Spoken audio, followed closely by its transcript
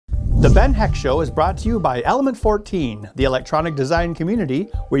Ben Heck Show is brought to you by Element 14, the electronic design community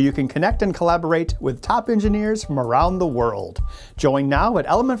where you can connect and collaborate with top engineers from around the world. Join now at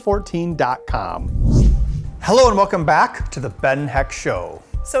element14.com. Hello and welcome back to the Ben Heck Show.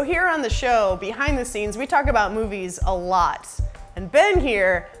 So here on the show, behind the scenes, we talk about movies a lot. And Ben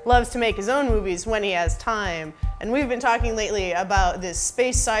here loves to make his own movies when he has time. And we've been talking lately about this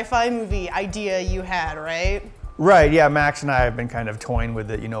space sci-fi movie idea you had, right? Right, yeah, Max and I have been kind of toying with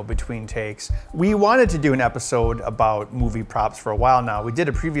it, between takes. We wanted to do an episode about movie props for a while now. We did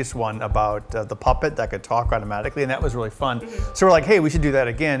a previous one about the puppet that could talk automatically, and that was really fun. So we're like, hey, we should do that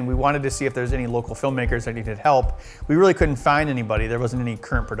again. We wanted to see if there's any local filmmakers that needed help. We really couldn't find anybody. There wasn't any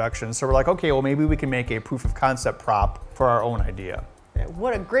current production. So we're like, okay, well, maybe we can make a proof of concept prop for our own idea.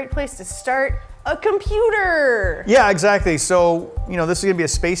 What a great place to start. A computer! Yeah, exactly. So, this is gonna be a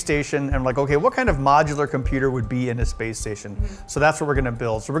space station, and I'm like, okay, what kind of modular computer would be in a space station? So that's what we're gonna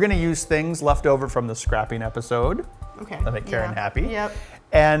build. So we're gonna use things left over from the scrapping episode. Okay. That make Karen happy. Yep.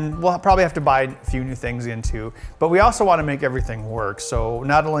 And we'll probably have to buy a few new things in too. But we also want to make everything work. So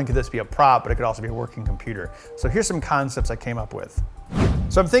not only could this be a prop, but it could also be a working computer. So here's some concepts I came up with.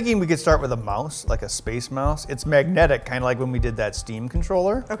 So I'm thinking we could start with a mouse, like a space mouse. It's magnetic, kind of like when we did that Steam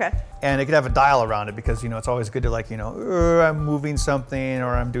controller. Okay. And it could have a dial around it because, it's always good to I'm moving something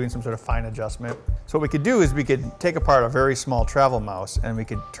or I'm doing some sort of fine adjustment. So what we could do is we could take apart a very small travel mouse and we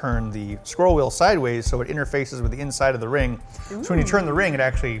could turn the scroll wheel sideways so it interfaces with the inside of the ring. Ooh. So when you turn the ring, it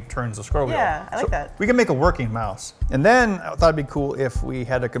actually turns the scroll wheel. Yeah, I like that. We can make a working mouse. And then I thought it'd be cool if we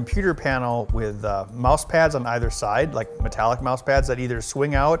had a computer panel with mouse pads on either side, like metallic mouse pads that either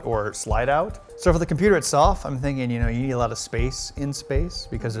swing out or slide out. So for the computer itself, I'm thinking, you need a lot of space in space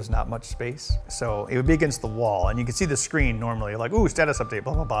because there's not much space. So it would be against the wall and you can see the screen normally, like, ooh, status update,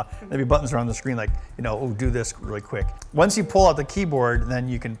 blah, blah, blah. There'd be buttons around the screen like, ooh, do this really quick. Once you pull out the keyboard, then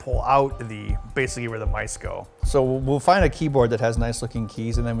you can pull out basically where the mice go. So we'll find a keyboard that has nice looking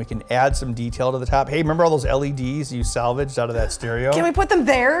keys and then we can add some detail to the top. Hey, remember all those LEDs you salvaged out of that stereo? Can we put them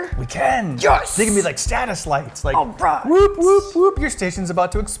there? We can. Yes! They can be like status lights. Like, all right. Whoop, whoop, whoop, your station's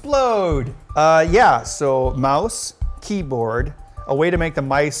about to explode. So mouse, keyboard, a way to make the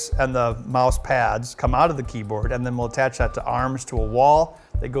mice and the mouse pads come out of the keyboard, and then we'll attach that to arms to a wall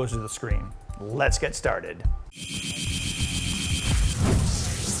that goes to the screen. Let's get started.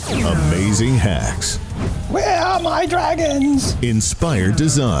 Amazing hacks. Where are my dragons? Inspired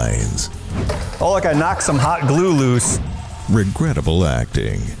designs. Oh, look, I knocked some hot glue loose. Regrettable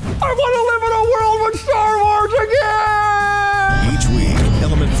acting. I want to live in a world with Star Wars again! Each week,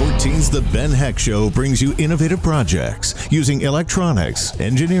 Element 14's The Ben Heck Show brings you innovative projects using electronics,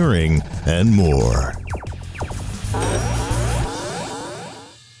 engineering, and more.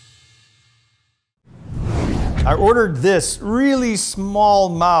 I ordered this really small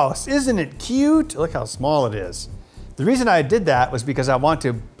mouse. Isn't it cute? Look how small it is. The reason I did that was because I want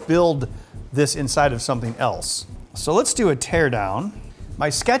to build this inside of something else. So let's do a teardown. My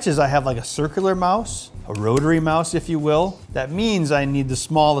sketches, I have like a circular mouse, a rotary mouse, if you will. That means I need the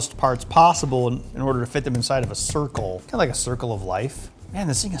smallest parts possible in order to fit them inside of a circle. Kind of like a circle of life. Man,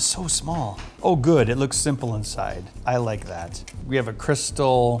 this thing is so small. Oh good, it looks simple inside. I like that. We have a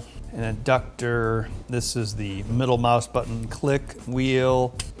crystal, an adductor. This is the middle mouse button click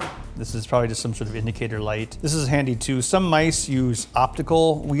wheel. This is probably just some sort of indicator light. This is handy too. Some mice use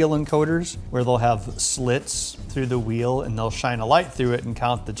optical wheel encoders where they'll have slits through the wheel and they'll shine a light through it and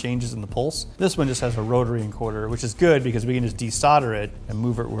count the changes in the pulse. This one just has a rotary encoder, which is good because we can just desolder it and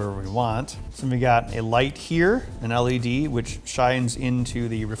move it wherever we want. So we got a light here, an LED, which shines into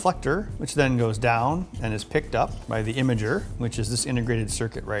the reflector, which then goes down and is picked up by the imager, which is this integrated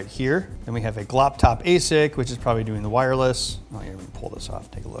circuit right here. Then we have a glop top ASIC, which is probably doing the wireless. Oh, here, let me pull this off,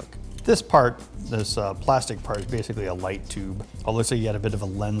 take a look. This part, this plastic part, is basically a light tube. Oh, looks like you got a bit of a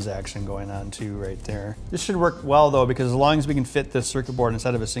lens action going on too right there. This should work well though, because as long as we can fit this circuit board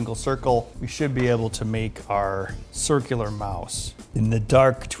inside of a single circle, we should be able to make our circular mouse in the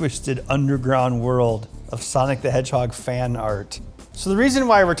dark, twisted underground world of Sonic the Hedgehog fan art. So the reason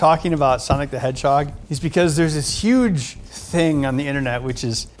why we're talking about Sonic the Hedgehog is because there's this huge thing on the internet, which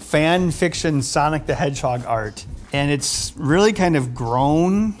is fan fiction Sonic the Hedgehog art. And it's really kind of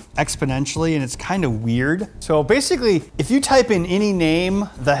grown exponentially and it's kind of weird. So basically, if you type in any name,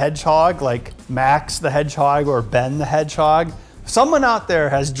 the Hedgehog, like Max the Hedgehog or Ben the Hedgehog, someone out there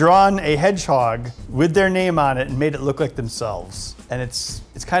has drawn a hedgehog with their name on it and made it look like themselves. And it's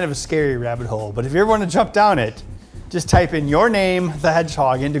kind of a scary rabbit hole, but if you ever want to jump down it, just type in your name, the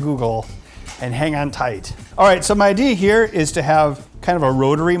Hedgehog, into Google and hang on tight. All right, so my idea here is to have kind of a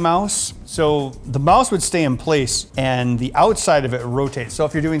rotary mouse. So the mouse would stay in place and the outside of it rotates. So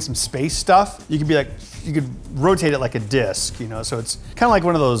if you're doing some space stuff, you could rotate it like a disc, you know, so it's kind of like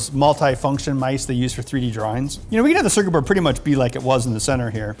one of those multi-function mice they use for 3D drawings. You know, we can have the circuit board pretty much be like it was in the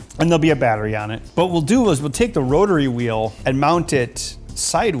center here, and there'll be a battery on it. But what we'll do is we'll take the rotary wheel and mount it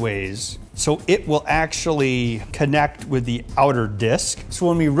sideways so it will actually connect with the outer disc. So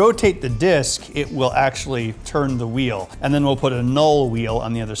when we rotate the disc, it will actually turn the wheel. And then we'll put a null wheel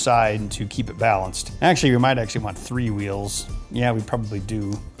on the other side to keep it balanced. Actually, we might actually want 3 wheels. Yeah, we probably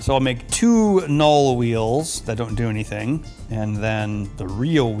do. So I'll make 2 null wheels that don't do anything, and then the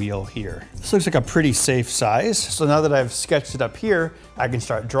real wheel here. This looks like a pretty safe size. So now that I've sketched it up here, I can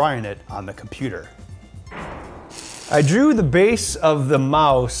start drawing it on the computer. I drew the base of the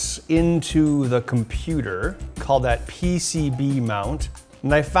mouse into the computer, called that PCB mount,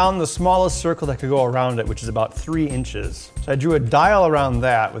 and I found the smallest circle that could go around it, which is about 3 inches. So I drew a dial around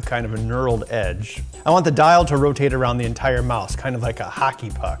that with kind of a knurled edge. I want the dial to rotate around the entire mouse, kind of like a hockey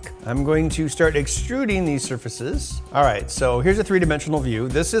puck. I'm going to start extruding these surfaces. All right, so here's a 3-dimensional view.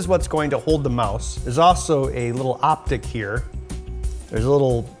 This is what's going to hold the mouse. There's also a little optic here. There's a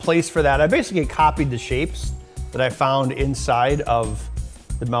little place for that. I basically copied the shapes that I found inside of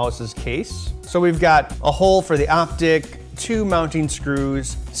the mouse's case. So we've got a hole for the optic, 2 mounting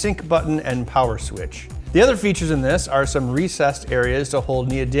screws, sync button, and power switch. The other features in this are some recessed areas to hold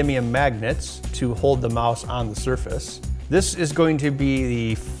neodymium magnets to hold the mouse on the surface. This is going to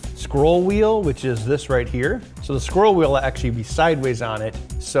be the scroll wheel, which is this right here. So the scroll wheel will actually be sideways on it,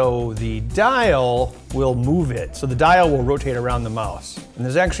 so the dial will move it. So the dial will rotate around the mouse. And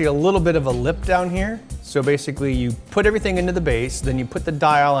there's actually a little bit of a lip down here. So basically you put everything into the base, then you put the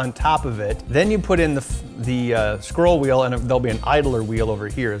dial on top of it, then you put in the scroll wheel, and there'll be an idler wheel over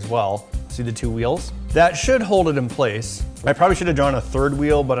here as well. See the 2 wheels? That should hold it in place. I probably should have drawn a 3rd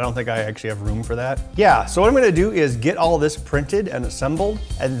wheel, but I don't think I actually have room for that. Yeah, so what I'm gonna do is get all this printed and assembled,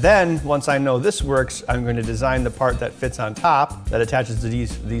 and then once I know this works, I'm going to design the part that fits on top that attaches to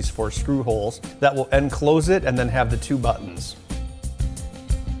these 4 screw holes that will enclose it and then have the 2 buttons.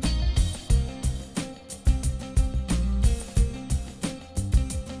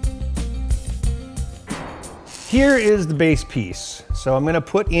 Here is the base piece. So I'm gonna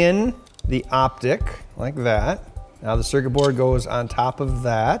put in the optic like that. Now the circuit board goes on top of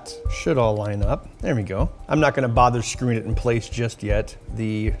that. Should all line up. There we go. I'm not gonna bother screwing it in place just yet.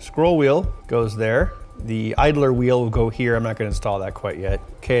 The scroll wheel goes there. The idler wheel will go here. I'm not gonna install that quite yet.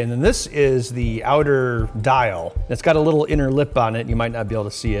 Okay, and then this is the outer dial. It's got a little inner lip on it. You might not be able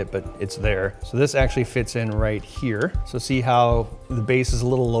to see it, but it's there. So this actually fits in right here. So see how the base is a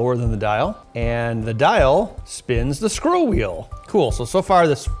little lower than the dial? And the dial spins the scroll wheel. Cool, so far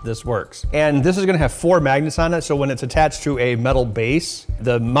this works. And this is gonna have 4 magnets on it, so when it's attached to a metal base,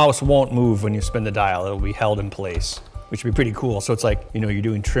 the mouse won't move when you spin the dial. It'll be held in place, which would be pretty cool. So it's like, you know, you're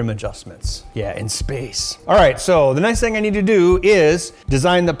doing trim adjustments. Yeah, in space. All right, so the next thing I need to do is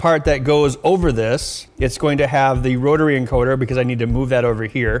design the part that goes over this. It's going to have the rotary encoder because I need to move that over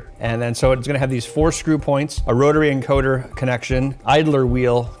here. And then so it's gonna have these 4 screw points, a rotary encoder connection, idler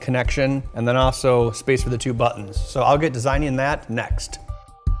wheel connection, and then also space for the 2 buttons. So I'll get designing that next.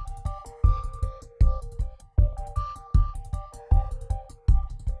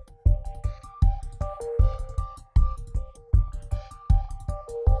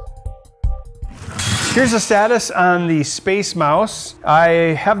 Here's the status on the Space Mouse. I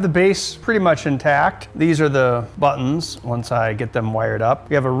have the base pretty much intact. These are the buttons once I get them wired up.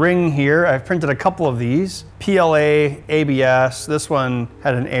 We have a ring here. I've printed a couple of these. PLA, ABS. This one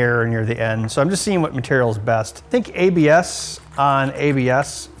had an error near the end, so I'm just seeing what material is best. I think ABS on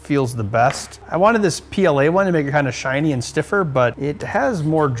ABS feels the best. I wanted this PLA one to make it kind of shiny and stiffer, but it has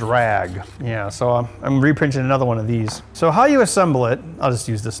more drag. Yeah, so I'm reprinting another one of these. So how you assemble it, I'll just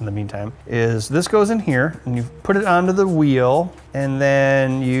use this in the meantime, is this goes in here and you put it onto the wheel, and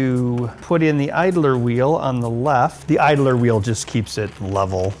then you put in the idler wheel on the left. The idler wheel just keeps it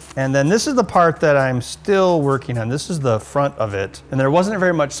level. And then this is the part that I'm still working on. This is the front of it. And there wasn't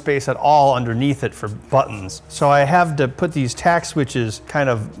very much space at all underneath it for buttons. So I have to put these tack switches kind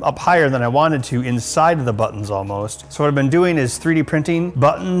of up higher than I wanted to inside of the buttons almost. So what I've been doing is 3D printing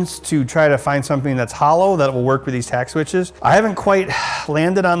buttons to try to find something that's hollow that will work with these tack switches. I haven't quite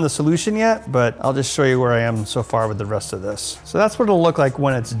landed on the solution yet, but I'll just show you where I am so far with the rest of this. So that's what it'll look like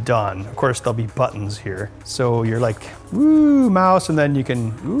when it's done. Of course, there'll be buttons here. So you're like, woo, mouse, and then you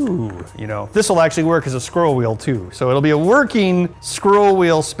can, ooh, you know. This will actually work as a scroll wheel too. So it'll be a working scroll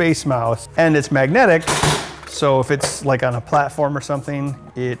wheel Space Mouse, and it's magnetic. So if it's like on a platform or something,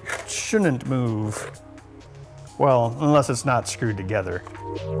 it shouldn't move. Well, unless it's not screwed together.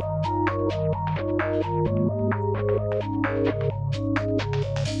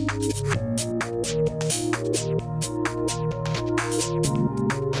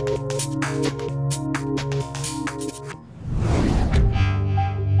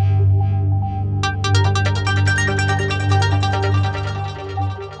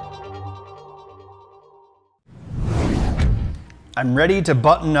 I'm ready to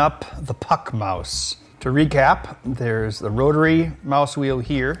button up the puck mouse. To recap, there's the rotary mouse wheel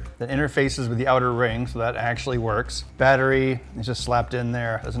here that interfaces with the outer ring, so that actually works. Battery is just slapped in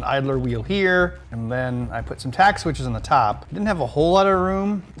there. There's an idler wheel here, and then I put some tack switches on the top. I didn't have a whole lot of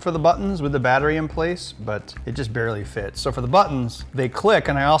room for the buttons with the battery in place, but it just barely fits. So for the buttons, they click,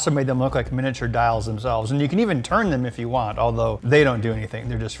 and I also made them look like miniature dials themselves. And you can even turn them if you want, although they don't do anything,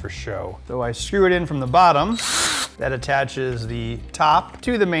 they're just for show. So I screw it in from the bottom. That attaches the top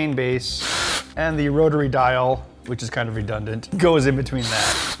to the main base, and the rotary dial, which is kind of redundant, goes in between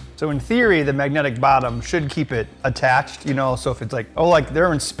that. So in theory, the magnetic bottom should keep it attached, you know, so if it's like, oh, like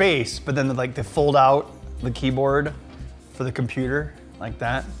they're in space, but then like they fold out the keyboard for the computer, like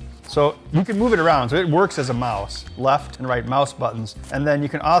that. So you can move it around, so it works as a mouse, left and right mouse buttons, and then you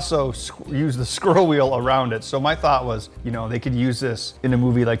can also use the scroll wheel around it. So my thought was, you know, they could use this in a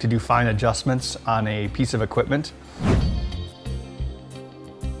movie like to do fine adjustments on a piece of equipment.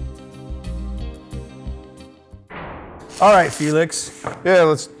 All right, Felix. Yeah,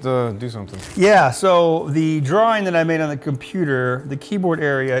 let's do something. Yeah, so the drawing that I made on the computer, the keyboard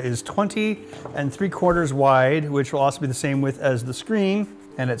area is 20 3/4 wide, which will also be the same width as the screen,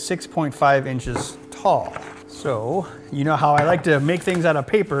 and it's 6.5 inches tall. So, you know how I like to make things out of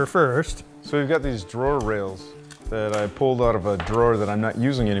paper first. So we've got these drawer rails that I pulled out of a drawer that I'm not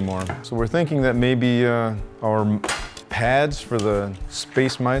using anymore. So we're thinking that maybe our pads for the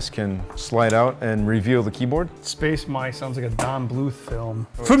Space Mice can slide out and reveal the keyboard. Space Mice sounds like a Don Bluth film.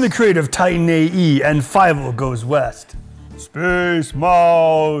 From the creative Titan AE and Fievel Goes West. Space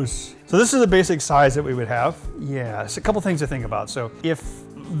Mouse. So this is the basic size that we would have. Yeah, it's a couple things to think about. So if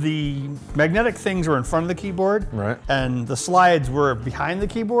the magnetic things were in front of the keyboard, right, and the slides were behind the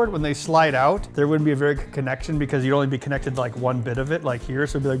keyboard, when they slide out, there wouldn't be a very good connection because you'd only be connected to like one bit of it, like here,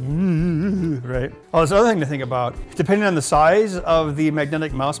 so it'd be like, right? Oh, there's another thing to think about. Depending on the size of the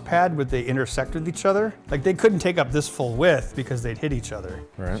magnetic mouse pad, would they intersect with each other? Like they couldn't take up this full width because they'd hit each other.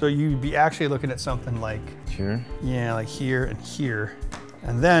 Right. So you'd be actually looking at something like here. Yeah, like here and here.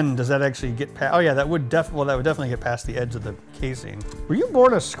 And then, does that actually get past? Oh yeah, that would definitely get past the edge of the casing. Were you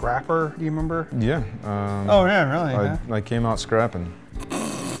born a scrapper? Do you remember? Yeah. Oh yeah, really? I came out scrapping.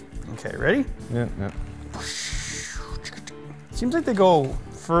 Okay, ready? Yeah, yeah. Seems like they go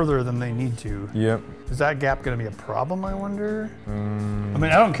further than they need to. Yep. Is that gap going to be a problem, I wonder? I mean,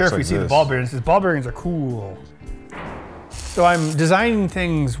 I don't care if we see the this. ball bearings, because ball bearings are cool. So I'm designing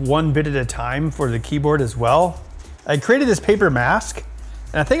things one bit at a time for the keyboard as well. I created this paper mask.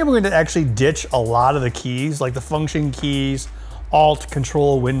 And I think I'm going to actually ditch a lot of the keys, like the function keys, Alt,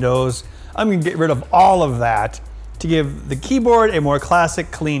 Control, Windows. I'm going to get rid of all of that to give the keyboard a more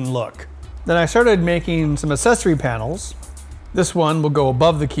classic, clean look. Then I started making some accessory panels. This one will go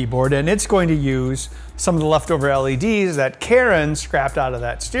above the keyboard, and it's going to use some of the leftover LEDs that Karen scrapped out of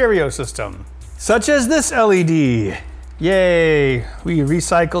that stereo system, such as this LED. Yay, we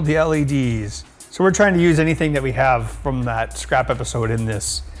recycled the LEDs. So we're trying to use anything that we have from that scrap episode in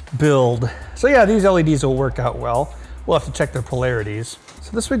this build. So yeah, these LEDs will work out well. We'll have to check their polarities.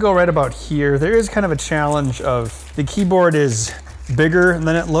 So this would go right about here. There is kind of a challenge of the keyboard is bigger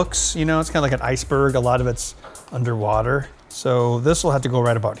than it looks. You know, it's kind of like an iceberg. A lot of it's underwater. So this will have to go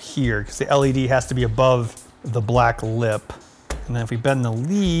right about here because the LED has to be above the black lip. And then if we bend the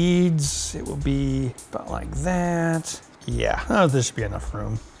leads, it will be about like that. Yeah, oh, there should be enough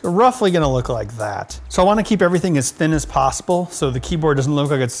room. So roughly gonna look like that. So I wanna keep everything as thin as possible so the keyboard doesn't look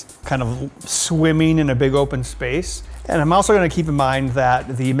like it's kind of swimming in a big open space. And I'm also gonna keep in mind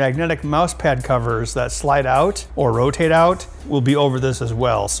that the magnetic mouse pad covers that slide out or rotate out will be over this as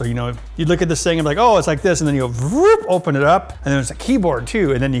well. So, you know, you'd look at this thing and be like, oh, it's like this, and then you go, vroom, open it up, and then there's a keyboard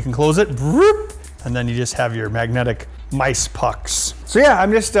too, and then you can close it, vroom, and then you just have your magnetic mice pucks. So yeah,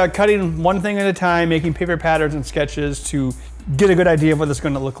 I'm just cutting one thing at a time, making paper patterns and sketches to get a good idea of what it's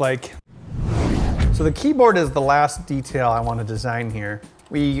going to look like. So So the keyboard is the last detail I want to design here.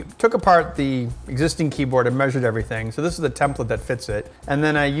 We took apart the existing keyboard and measured everything. So this is the template that fits it. And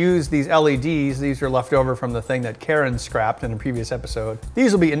then I used these LEDs. These are left over from the thing that Karen scrapped in a previous episode.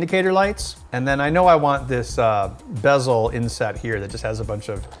 These will be indicator lights. And then I know I want this bezel inset here that just has a bunch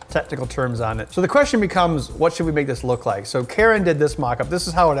of technical terms on it. So the question becomes, what should we make this look like? So Karen did this mock-up. This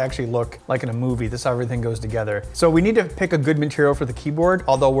is how it actually looked like in a movie. This is how everything goes together. So we need to pick a good material for the keyboard,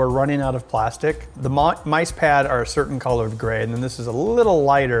 although we're running out of plastic. The mice pad are a certain colored gray, and then this is a little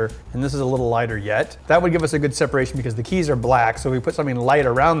lighter, and this is a little lighter yet. That would give us a good separation because the keys are black, so if we put something light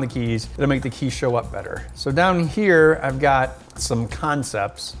around the keys, it'll make the keys show up better. So down here, I've got some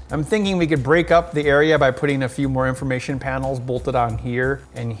concepts. I'm thinking we could break up the area by putting a few more information panels bolted on here,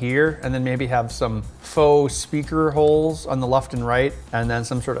 and then maybe have some faux speaker holes on the left and right, and then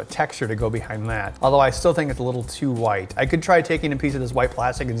some sort of texture to go behind that. Although I still think it's a little too white. I could try taking a piece of this white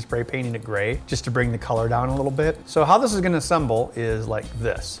plastic and spray painting it gray, just to bring the color down a little bit. So how this is gonna assemble is like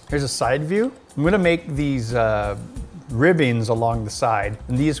this. Here's a side view. I'm gonna make these ribbons along the side,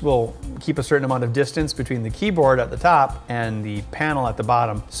 and these will keep a certain amount of distance between the keyboard at the top and the panel at the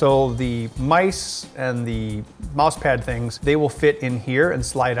bottom. So the mice and the mouse pad things, they will fit in here and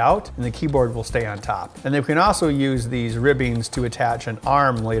slide out, and the keyboard will stay on top. And then we can also use these ribbons to attach an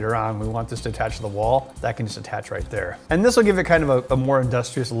arm later on. We want this to attach to the wall. That can just attach right there. And this will give it kind of a more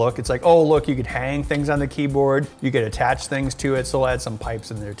industrious look. It's like, oh look, you could hang things on the keyboard, you could attach things to it, so we'll add some pipes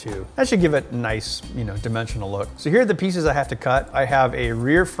in there too. That should give it a nice, dimensional look. So here are the pieces I have to cut. I have a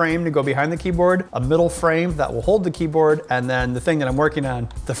rear frame to go behind the keyboard, a middle frame that will hold the keyboard, and then the thing that I'm working on,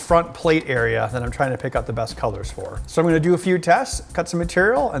 the front plate area that I'm trying to pick out the best colors for. So I'm gonna do a few tests, cut some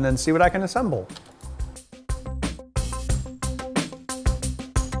material, and then see what I can assemble.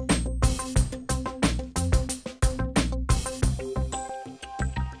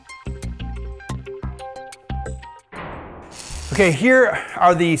 Okay, here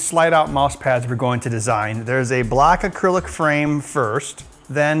are the slide out mouse pads we're going to design. There's a black acrylic frame first.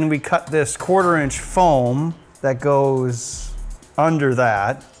 Then we cut this 1/4" foam that goes under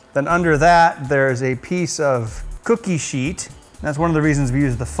that. Then under that, there's a piece of cookie sheet. That's one of the reasons we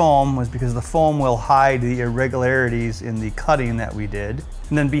used the foam, was because the foam will hide the irregularities in the cutting that we did.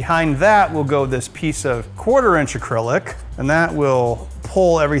 And then behind that will go this piece of 1/4" acrylic, and that will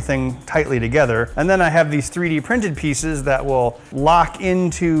pull everything tightly together. And then I have these 3D printed pieces that will lock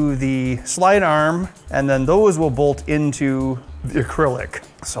into the slide arm, and then those will bolt into the acrylic.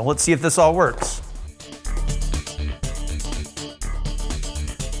 So let's see if this all works.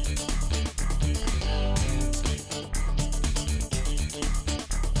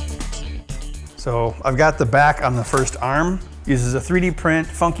 So I've got the back on the first arm. Uses a 3D print,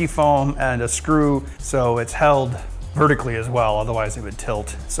 funky foam, and a screw, so it's held vertically as well, otherwise it would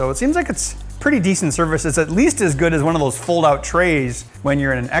tilt. So it seems like it's pretty decent surface. It's at least as good as one of those fold-out trays when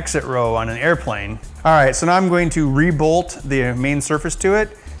you're in an exit row on an airplane. All right, so now I'm going to re-bolt the main surface to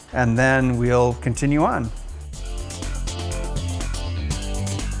it, and then we'll continue on.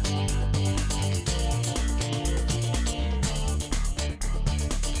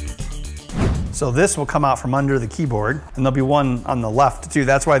 So this will come out from under the keyboard, and there'll be one on the left too.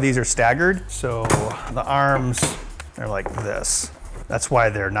 That's why these are staggered. So the arms are like this. That's why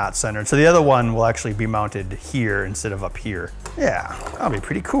they're not centered. So the other one will actually be mounted here instead of up here. Yeah, that'll be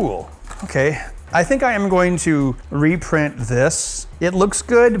pretty cool. Okay, I think I am going to reprint this. It looks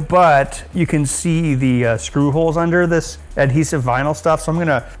good, but you can see the screw holes under this adhesive vinyl stuff. So I'm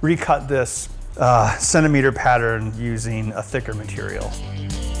gonna recut this centimeter pattern using a thicker material.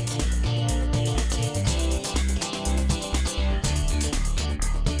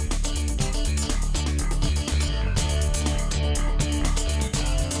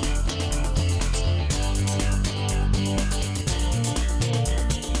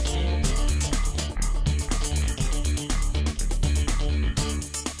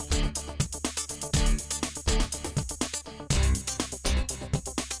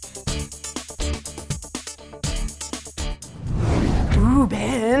 Ooh,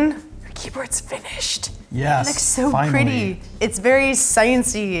 Ben, your keyboard's finished. Yes, it looks so finally. pretty. It's very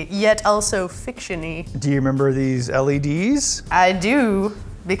sciencey, yet also fiction-y. Do you remember these LEDs? I do,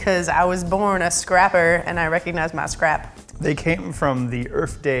 because I was born a scrapper and I recognize my scrap. They came from the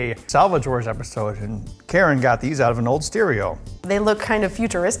Earth Day Salvage Wars episode, and Karen got these out of an old stereo. They look kind of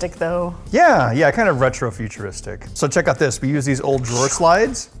futuristic though. Yeah, kind of retro futuristic. So check out this, we use these old drawer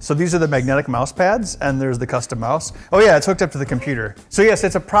slides. So these are the magnetic mouse pads, and there's the custom mouse. Oh yeah, it's hooked up to the computer. So yes,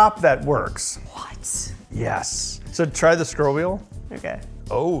 it's a prop that works. What? Yes. So try the scroll wheel. Okay.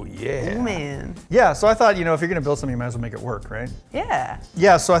 Oh yeah. Oh man. Yeah, so I thought, you know, if you're gonna build something, you might as well make it work, right? Yeah.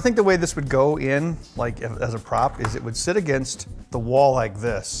 Yeah, so I think the way this would go in, like as a prop, is it would sit against the wall like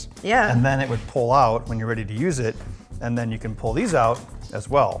this. Yeah. And then it would pull out when you're ready to use it, and then you can pull these out as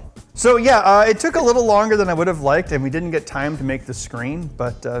well. So yeah, it took a little longer than I would have liked, and we didn't get time to make the screen,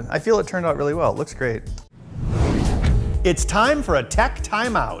 but I feel it turned out really well. It looks great. It's time for a tech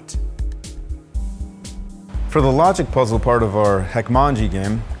timeout. For the logic puzzle part of our Hackmanji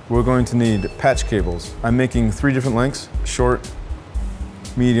game, we're going to need patch cables. I'm making 3 different lengths, short,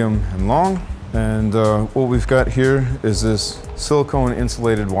 medium, and long. And what we've got here is this silicone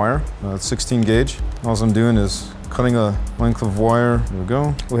insulated wire, 16 gauge. All I'm doing is cutting a length of wire. There we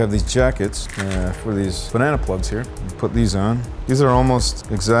go. We have these jackets for these banana plugs here. Put these on. These are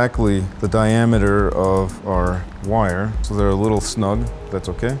almost exactly the diameter of our wire, so they're a little snug. That's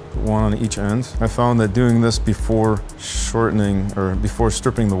okay. Put one on each end. I found that doing this before shortening or before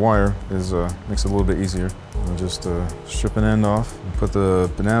stripping the wire is makes it a little bit easier. I'll just strip an end off. Put the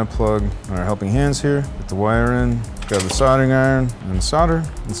banana plug on our helping hands here. Put the wire in. Grab the soldering iron and solder.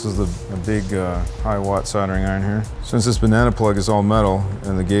 This is a big high watt soldering iron here. Since this banana plug is all metal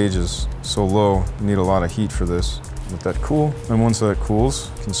and the gauge is so low, you need a lot of heat for this. Let that cool. And once that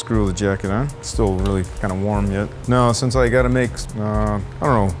cools, you can screw the jacket on. It's still really kind of warm yet. Now, since I gotta make, I don't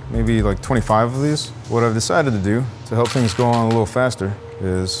know, maybe like 25 of these, what I've decided to do to help things go on a little faster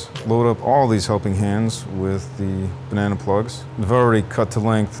is load up all these helping hands with the banana plugs. I've already cut to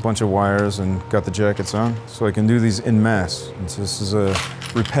length a bunch of wires and got the jackets on, so I can do these in mass. And so this is a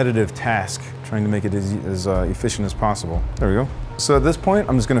repetitive task, trying to make it as efficient as possible. There we go. So at this point,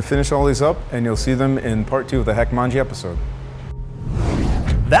 I'm just gonna finish all these up and you'll see them in part 2 of the Hackmanji episode.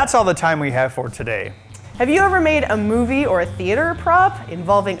 That's all the time we have for today. Have you ever made a movie or a theater prop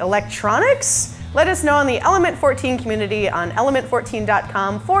involving electronics? Let us know in the Element 14 community on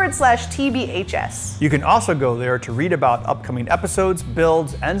element14.com/TBHS. You can also go there to read about upcoming episodes,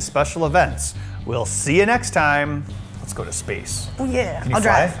 builds, and special events. We'll see you next time. Let's go to space. Oh yeah, Can you I'll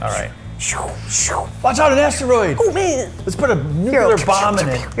fly? drive. All right. Watch out, an asteroid! Oh man. Let's put a nuclear bomb in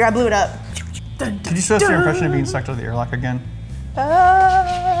it. Here, I blew it up. Could you show us your impression of being sucked to the airlock again?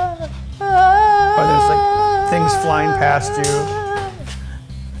 Oh, there's like things flying past you.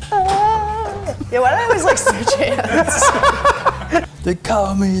 Yeah, why do I always like switch hands? They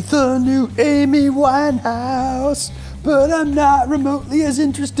call me the new Amy Winehouse, but I'm not remotely as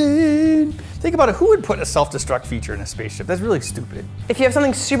interesting. Think about it, who would put a self-destruct feature in a spaceship? That's really stupid. If you have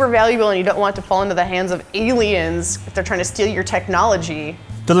something super valuable and you don't want it to fall into the hands of aliens, if they're trying to steal your technology.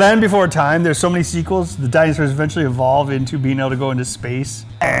 The Land Before Time, there's so many sequels, the dinosaurs eventually evolve into being able to go into space.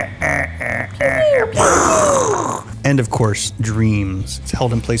 And of course, dreams. It's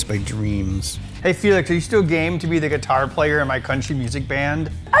held in place by dreams. Hey Felix, are you still game to be the guitar player in my country music band?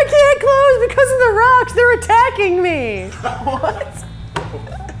 I can't close because of the rocks, they're attacking me. What?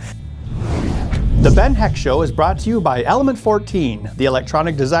 The Ben Heck Show is brought to you by Element 14, the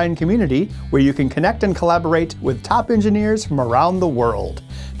electronic design community where you can connect and collaborate with top engineers from around the world.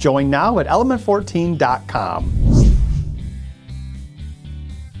 Join now at element14.com.